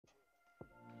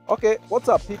Okay, what's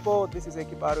up people? This is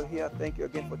Ekibaru here. Thank you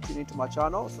again for tuning to my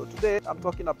channel. So today I'm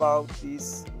talking about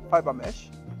this fiber mesh.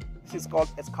 This is called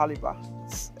Excalibur.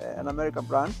 It's an American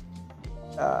brand.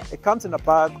 It comes in a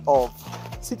bag of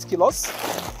 6 kilos.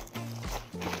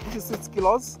 This is 6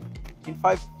 kilos in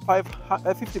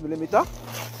 50 millimeter.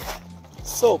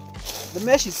 So the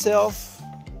mesh itself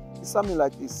is something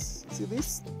like this. See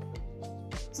this?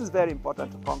 This is very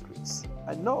important to concrete.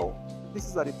 I know this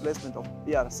is a replacement of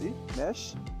BRC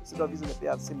mesh. Instead of using the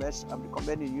BRC mesh, I'm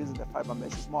recommending using the fiber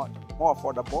mesh. It's more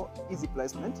affordable, easy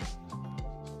placement,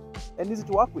 and easy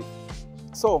to work with.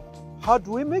 So how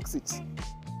do we mix it?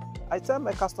 I tell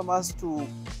my customers to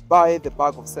buy the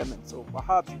bag of cement. So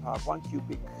perhaps you have 1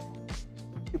 cubic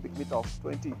meter of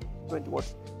 20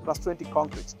 what plus 20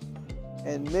 concrete,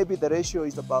 and maybe the ratio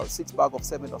is about 6 bags of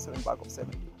cement or 7 bags of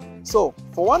cement. So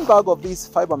for 1 bag of this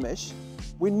fiber mesh,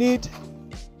 we need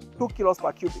 2 kilos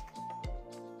per cubic.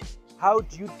 How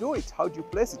do you do it? How do you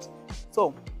place it?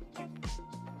 So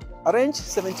arrange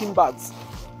 17 bags.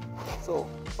 So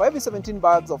for every 17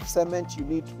 bags of cement, you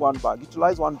need 1 bag.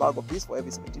 Utilize 1 bag of this for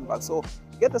every 17 bags. So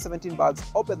get the 17 bags,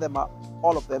 open them up,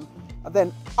 all of them, and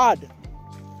then add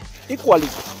equally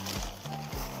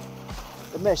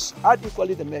the mesh. Add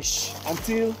equally the mesh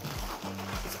until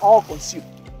it's all consumed,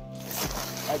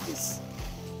 like this.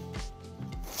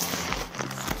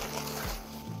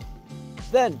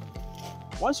 Then,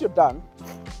 once you're done,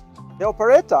 the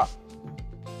operator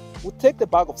will take the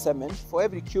bag of cement for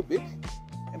every cubic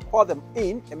and pour them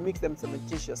in and mix them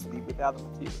cementitiously with the other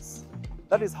materials.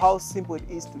 That is how simple it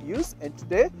is to use. And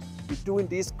today, we're doing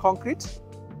this concrete.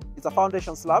 It's a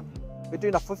foundation slab. We're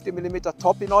doing a 50 millimeter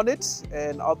topping on it,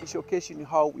 and I'll be showcasing you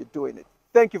how we're doing it.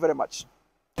 Thank you very much.